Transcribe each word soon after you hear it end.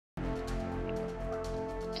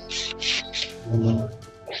Mummy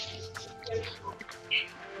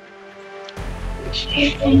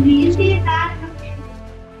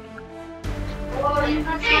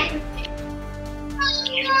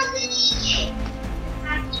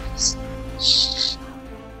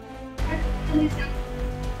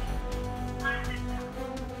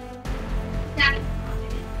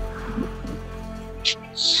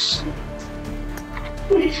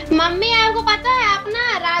आपको पता है आप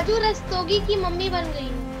ना राजू रस्तोगी की मम्मी बन गई।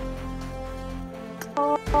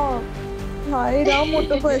 हाय राम,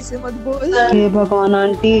 मोटो को ऐसे मत बोल। हे भगवान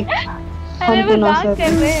आंटी, हम तो ना कर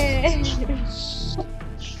रहे हैं।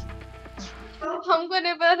 हमको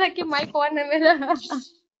नहीं पता था कि माइक ऑन है मेरा।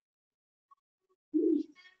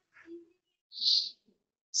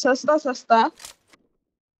 सस्ता सस्ता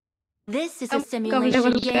This is a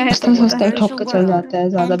simulation game सस्ता ठोक के चल जाता है,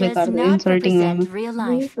 ज्यादा बेकार है, इंसल्टिंग है। real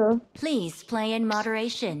life. Please play in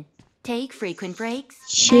moderation. Take frequent breaks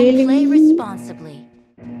and play responsibly.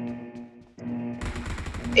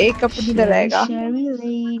 एक अपनी तरह रहेगा।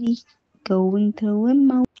 Going through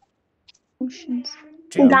emotions.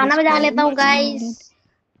 गाना बजा लेता हूँ guys.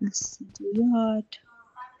 Listen to your heart.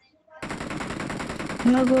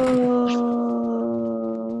 लगो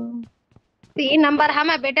 3 नंबर हम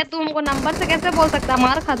है बेटे, तू हमको नंबर से कैसे बोल सकता,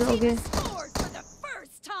 मार खा दोगे।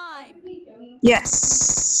 Yes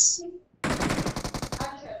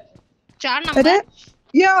 4 number. अरे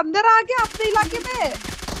ये अंदर आ गया अपने इलाके में।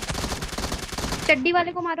 चड्डी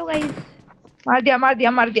वाले को मारो गाइस। मार दिया मार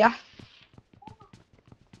दिया मार दिया।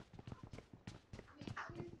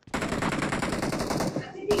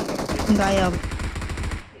 गायब।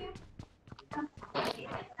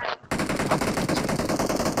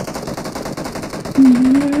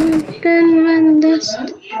 उस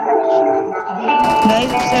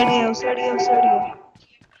साइड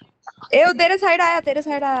ए वो तेरे साइड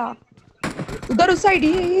आया उधर उस साइड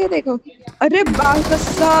ही है, ये देखो। अरे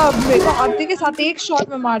साहब मेरे को आते के साथ एक शॉट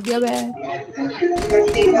में मार दिया मैं।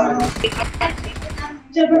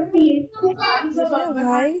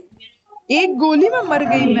 भाई एक गोली में मर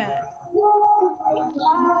गई मैं।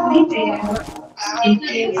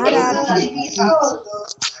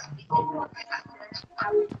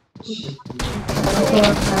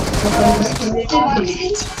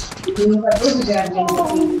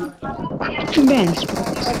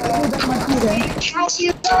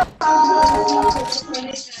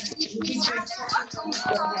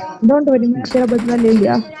 डोंट वरी, मैं तेरा बदला ले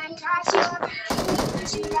लिया।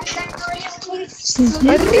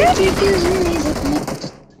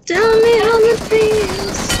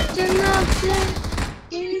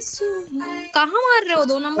 कहाँ मार रहे हो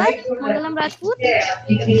 2 नंबर? मंगलम राजपूत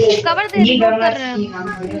कवर दे रिपोर्ट कर रहे हैं।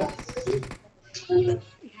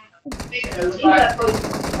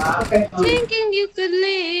 Thinking you could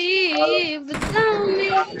live without me.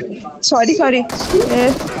 Sorry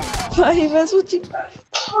भाई मैं सोची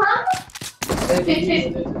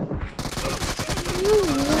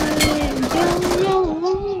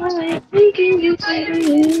Thinking you could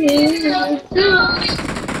live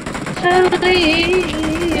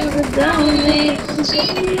without me.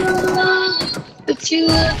 But you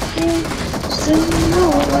still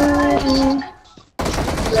know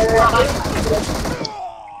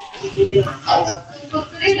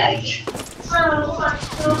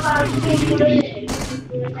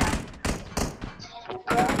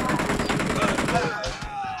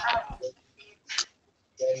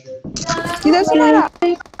किधर से मारा?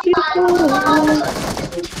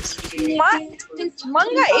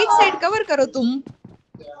 मंगा एक साइड कवर करो तुम।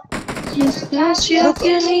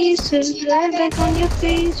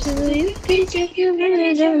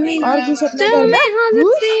 और किस अपने घर में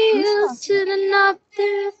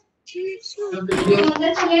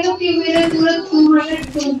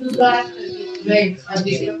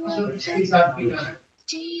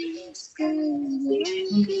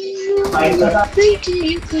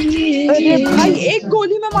अरे भाई एक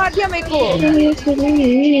गोली में मार दिया मेरे को।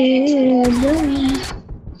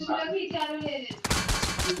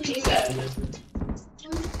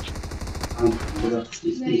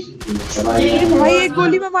 भाई एक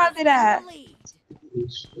गोली में मार दे रहा है।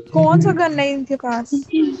 कौन सा गन है इनके पास?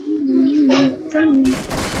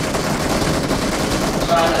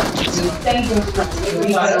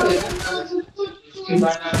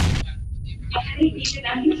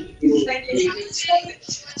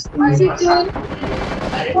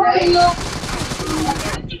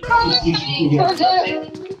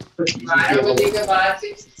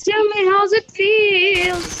 Tell me how it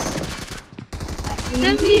feels.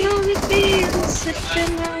 Tell me how it feels.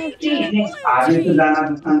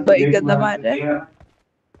 भाई गंदा मार रहा है।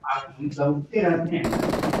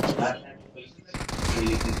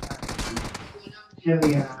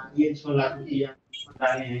 ये 6 लाख रुपया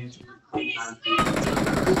डाले हैं ये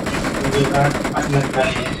 5 लाख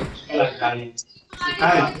डाले हैं 6 लाख डाले हैं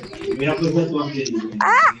मेरा पैसा तो आप दे आ दीजिए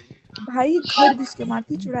भाई घर घुस के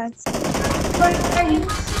मारती चुड़ैल।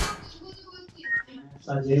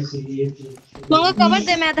 मंगा कवर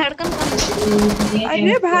दे, मैं धड़कन कम है।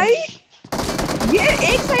 अरे भाई ये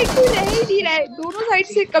एक साइड से रह ही नहीं रहा है, दोनों साइड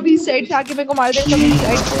से, कभी इस साइड से आके मेरे को मार दे, कभी इस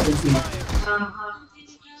साइड से।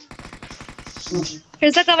 फिर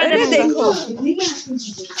से कवर दे अरे मंगा। देखो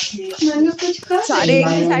सारे एक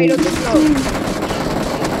ही साइड होते तो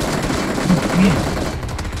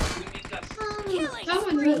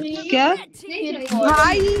क्या?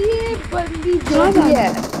 भाई ये बंदी जो भी है।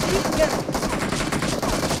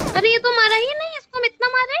 अरे ये तो मारा ही नहीं, इसको हम इतना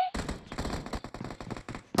मारे।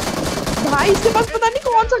 भाई इसके पास पता नहीं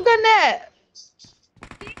कौन सा गन है,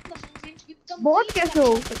 बहुत कैसे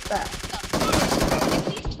हो सकता है।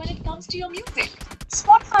 When it comes to your music,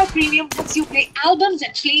 Spotify Premium lets you play albums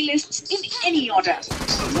and playlists in any order.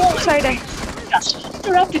 No side है।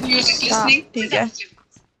 interrupted music हाँ listening. ठीक है।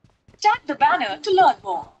 Tap the banner to learn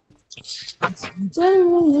more.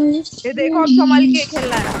 ये देखो अब संभाल के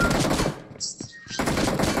खेलना है।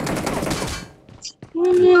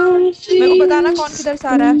 मेरे को बताना कौन किधर से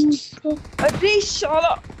आ रहा है। अरे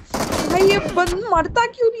शाला भाई ये बंद मरता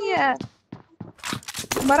क्यों नहीं है,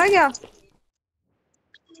 मरा क्या?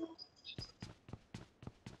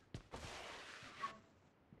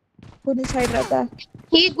 कोई साइड रहता है।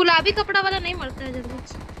 ये गुलाबी कपड़ा वाला नहीं मरता है जल्दी।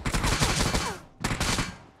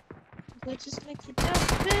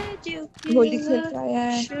 गोली खेल के आया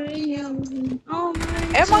है।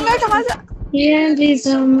 ए मंगा कहाँ से? Yeah, these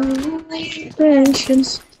are my intentions.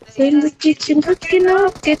 In the kitchen cooking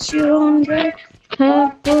up, get your own bread.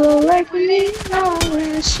 Hello, like me, no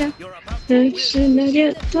mention.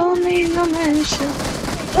 Don't need no mention.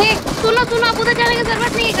 Hey, सुनो सुनो, अब उधर जाने की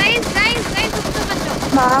जरूरत नहीं है, guys, उधर मत जाओ।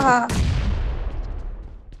 हाँ हाँ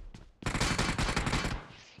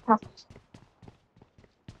हाँ।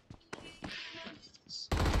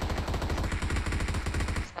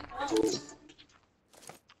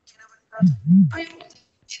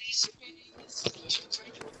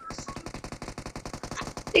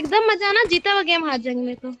 एकदम मजा ना, जीता हुआ गेम हार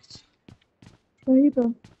जाएंगे तो। वही तो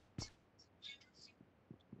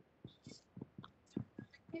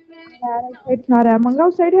साइड खा रहा है मंगा,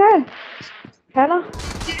 उस साइड है ना?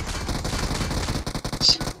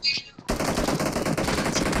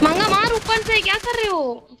 मंगा मार ऊपर से, क्या कर रहे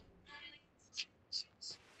हो?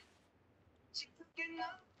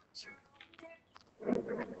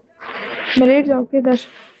 मेरे जाओ के इधर।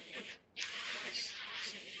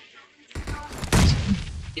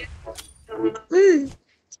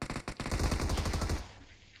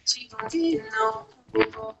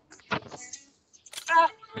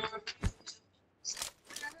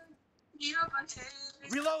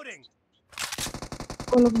 Reloading.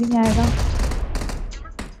 वो लोग नहीं आएगा।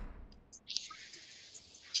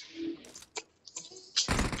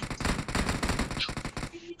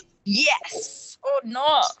 यस ओह नो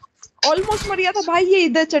ऑलमोस्ट मर गया था भाई। ये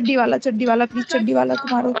इधर चड्डी वाला प्लीज चड्डी वाला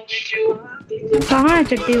तुम्हारो। कहाँ है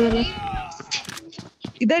चट्टी वाला?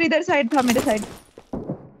 इधर साइड था, मेरे साइड।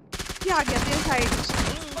 क्या आ गया तेरे साइड?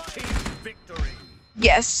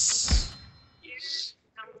 यस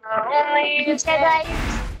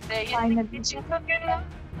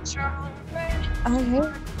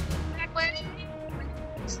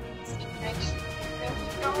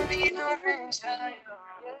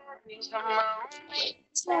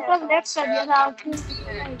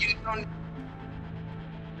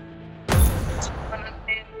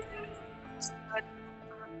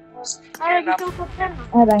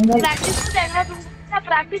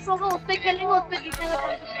प्रैक्टिस होगा, उस पे खेलेंगे, उस पे जीतेगा।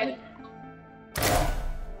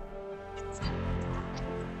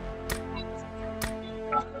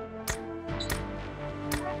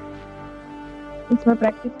 इसमें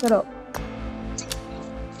प्रैक्टिस करो।